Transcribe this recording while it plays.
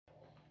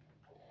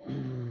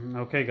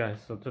Okay guys,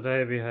 so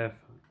today we have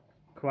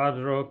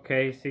Quadro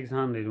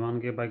K600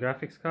 1GB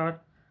graphics card,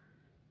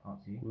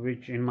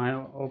 which in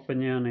my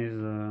opinion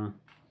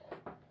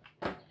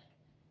is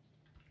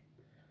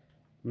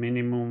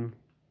minimum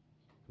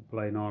to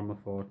play normal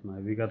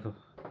Fortnite.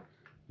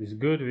 It's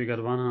good, we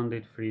got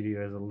 100 3D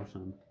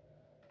resolution.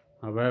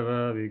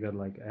 However, we got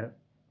like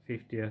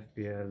 50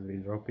 FPS, we're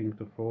dropping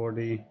to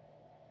 40.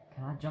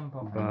 Can I jump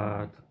off?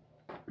 But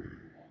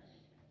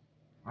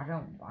I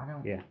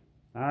don't. Yeah,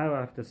 I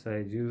have to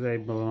say it's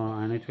usable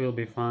and it will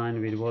be fine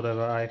with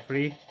whatever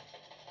i3,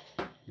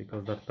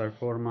 because that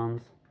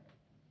performance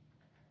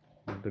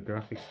of the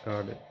graphics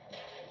card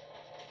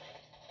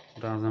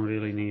doesn't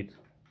really need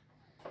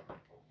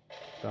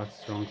that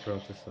strong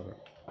processor.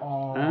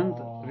 Oh. And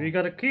we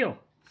got a kill,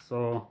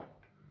 so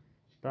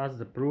that's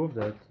the proof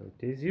that it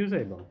is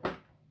usable.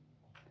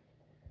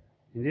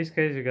 In this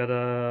case we got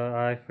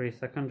a i3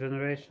 second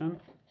generation,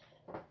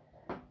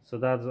 so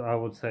that's, I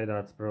would say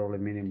that's probably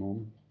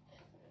minimum.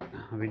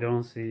 We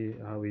don't see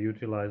how we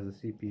utilize the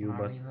CPU,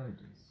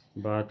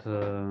 but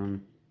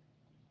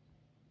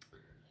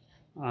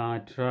I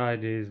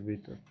tried this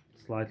with a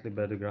slightly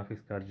better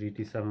graphics card,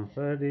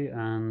 GT730,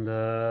 and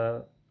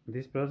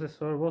this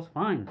processor was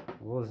fine.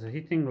 It was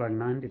hitting like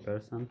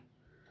 90%.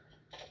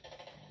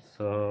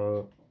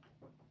 So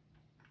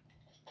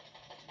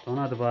don't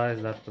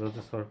advise that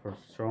processor for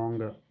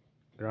stronger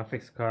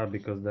graphics card,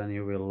 because then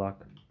you will lag.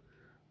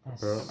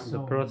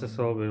 The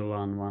processor will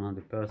run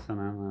 100%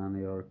 and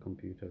your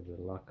computer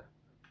will lag.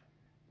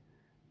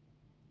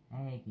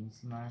 Hey, can you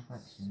see my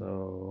reflection?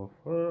 So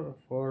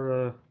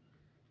for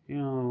you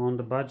know, on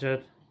the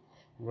budget,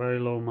 very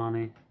low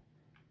money,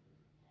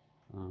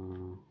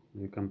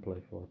 you can play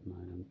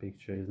Fortnite and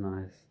picture is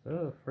nice.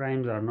 The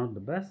frames are not the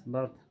best,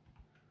 but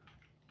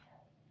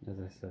as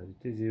I said,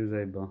 it is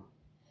usable.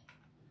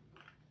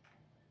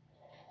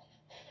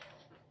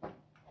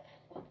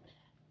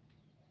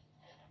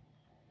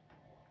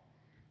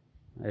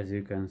 As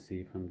you can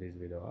see from this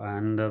video.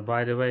 And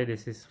by the way,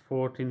 this is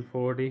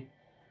 1440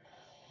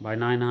 by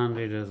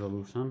 900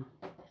 resolution,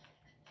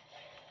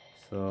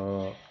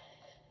 so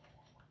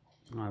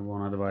I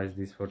won't advise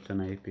this for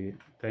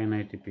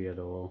 1080p at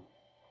all.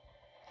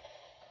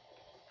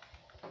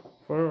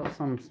 For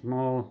some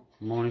small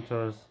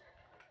monitors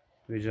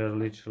which are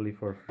literally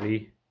for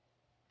free,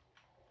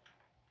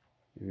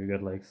 if you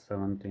get like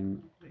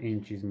 17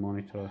 inches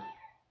monitor,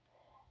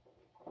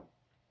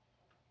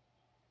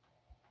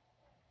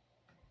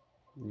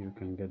 you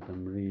can get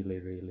them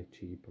really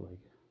cheap,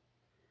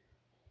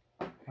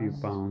 like few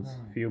pounds,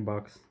 few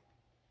bucks,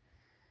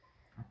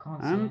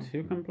 and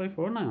you can play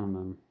Fortnite on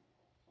them.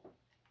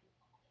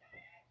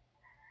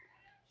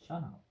 Shut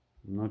up.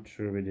 I'm not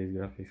sure with these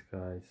graphics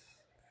guys.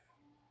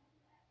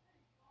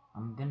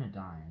 I'm gonna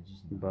die, I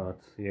just know.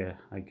 But yeah,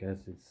 I guess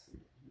it's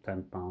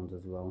 £10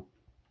 as well.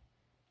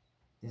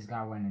 This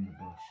guy went in the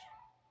bush.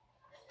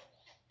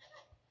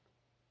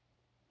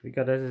 We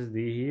got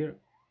SSD here,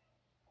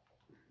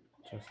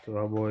 just to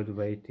avoid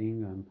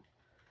waiting, and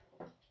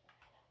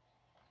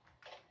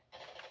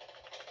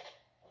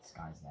this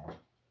guy's there.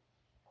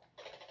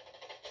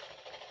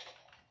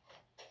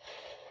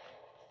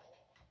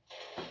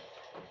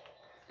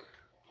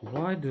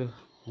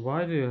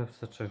 Why do you have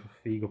such a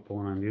big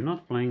opponent? You're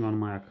not playing on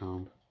my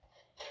account.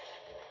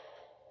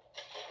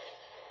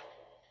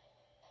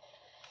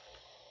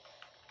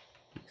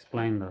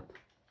 Explain that.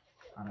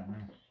 I don't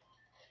know.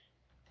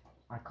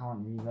 I can't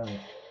reload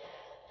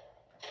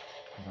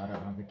because I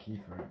don't have a key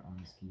for it on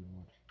this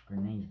keyboard.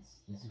 Grenades.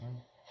 This way?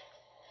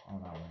 Oh,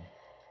 that way.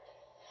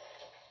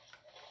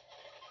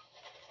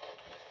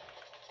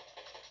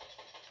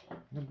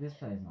 Look, this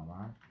player's not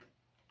bad.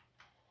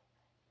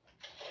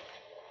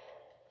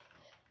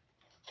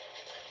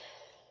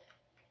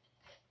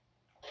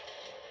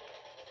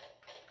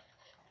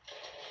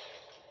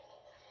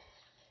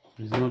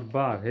 He's not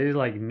bad. He's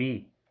like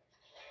me.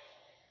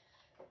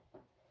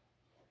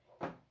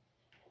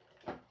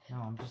 No,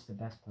 I'm just the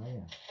best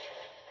player.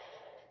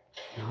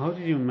 How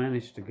did you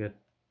manage to get...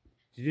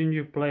 Didn't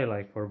you play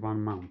like for 1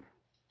 month?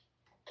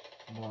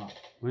 What?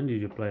 When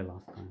did you play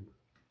last time?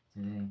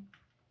 Today.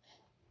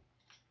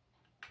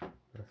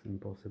 That's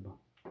impossible.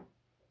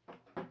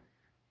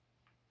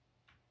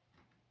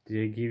 Did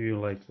they give you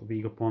like a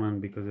weak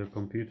opponent because your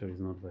computer is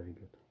not very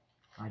good?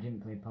 I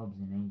didn't play pubs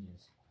in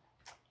ages.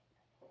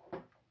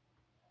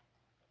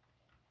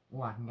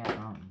 Oh, I can get a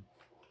fountain.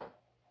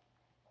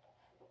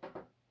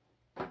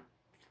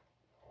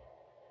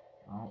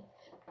 Oh.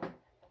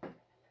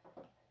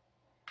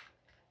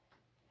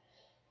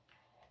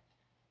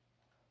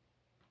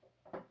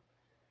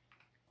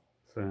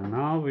 So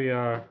now we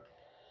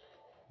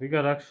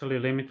got actually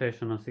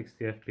limitation on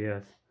 60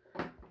 FPS,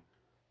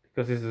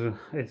 because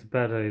it's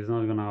better. It's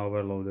not gonna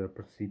overload your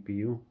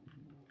CPU.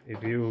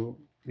 If you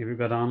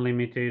got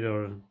unlimited,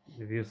 or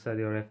if you set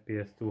your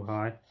FPS too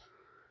high,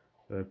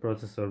 the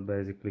processor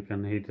basically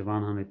can hit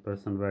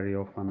 100% very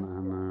often,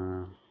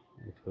 and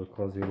it will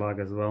cause you lag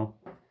as well.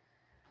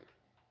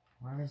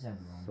 Where is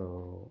everyone?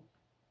 So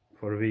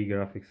for V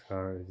graphics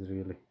card is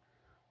really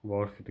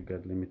worth it to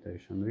get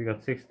limitation. We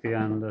got 60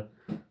 and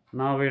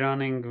now we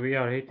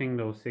are hitting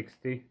those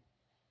 60.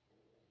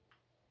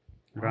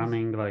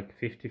 Running like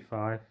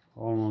 55,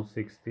 almost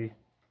 60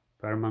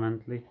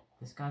 permanently.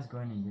 This guy's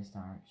going in this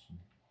direction.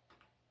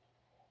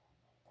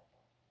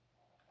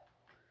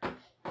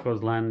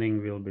 Because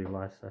landing will be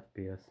less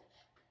FPS.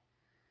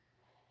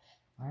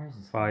 Where is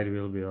this? Fight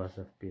will be less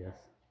FPS.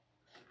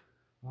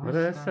 But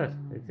as I said,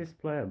 it is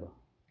playable.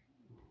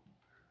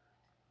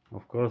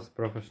 Of course,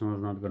 professional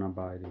is not gonna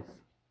buy this.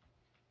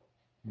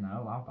 No,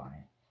 I'll buy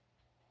it.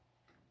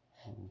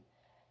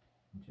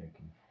 I'm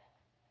joking.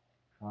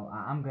 Well,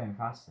 I'm going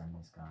faster than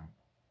this guy.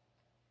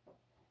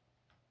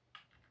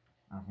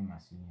 I think I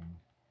see him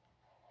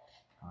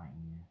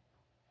fighting you.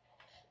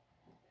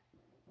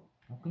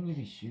 What can you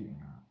be shooting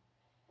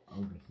at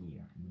over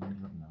here in the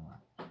middle of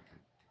nowhere?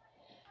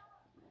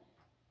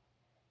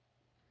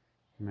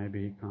 Maybe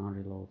he can't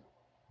reload.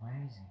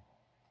 Where is he?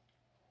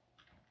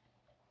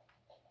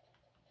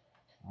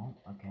 Oh,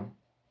 okay.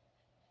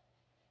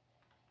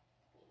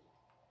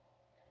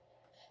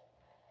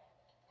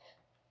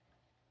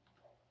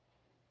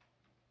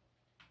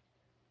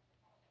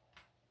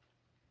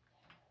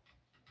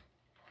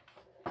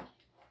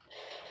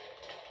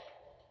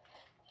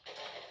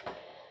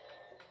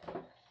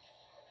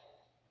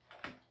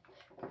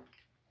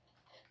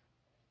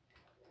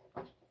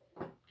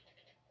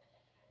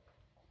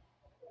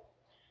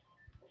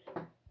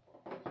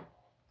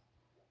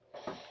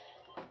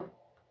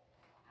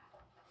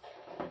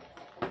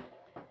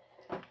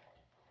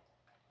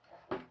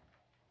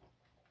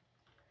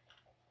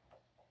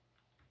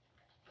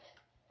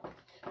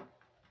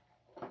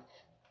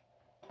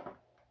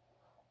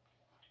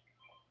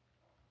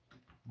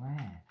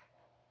 Where?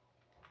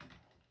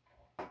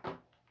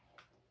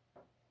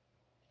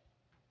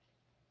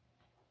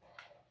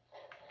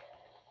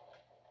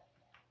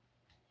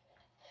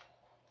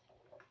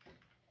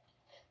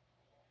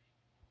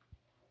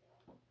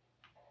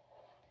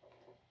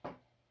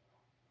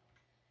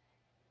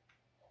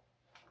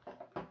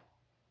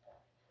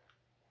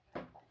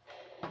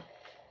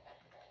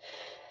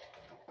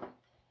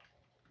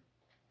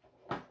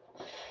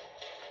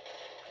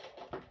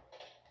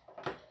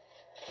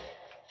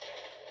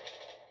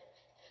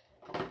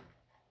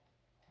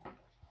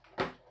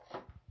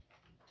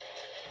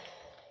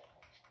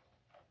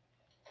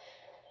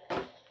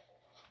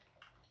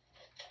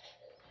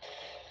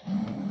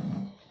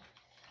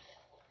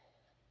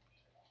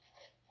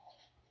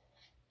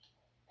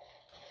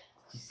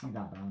 Did you see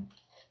that, man?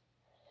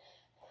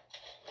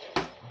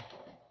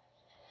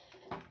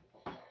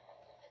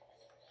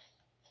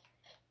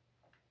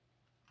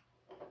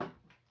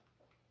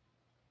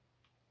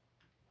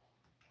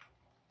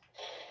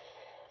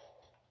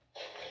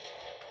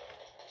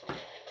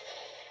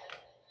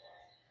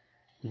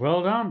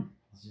 Well done.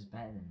 It's just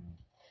better than me.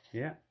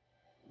 Yeah.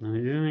 And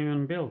he didn't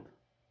even build.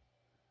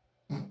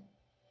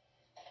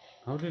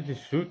 How did he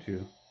shoot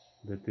you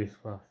this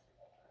fast?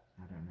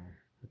 I don't know.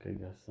 Okay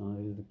guys, so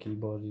this is the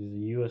keyboard, this is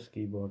a US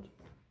keyboard.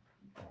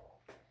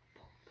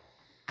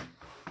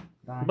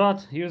 Bye.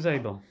 But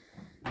usable.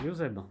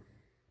 Usable.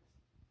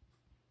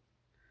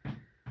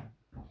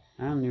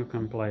 And you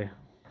can play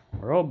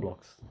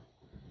Roblox.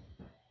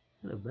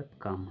 The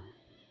webcam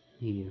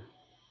here.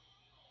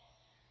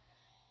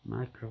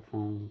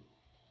 Microphone.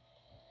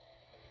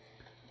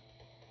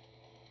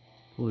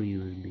 Full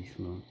USB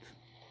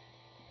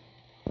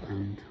slot.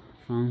 And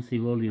fancy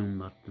volume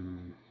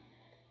button.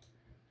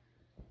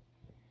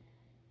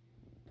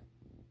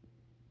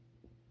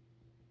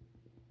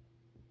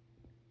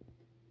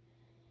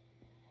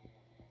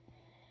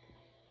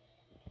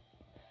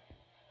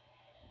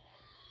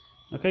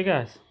 Okay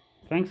guys,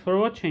 thanks for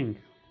watching.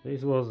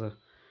 This was a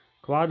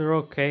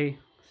Quadro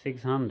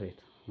K600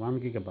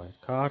 1GB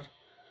card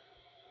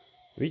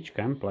which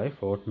can play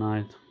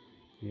Fortnite.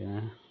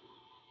 Yeah.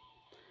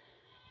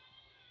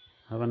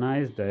 Have a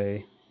nice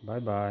day. Bye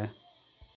bye.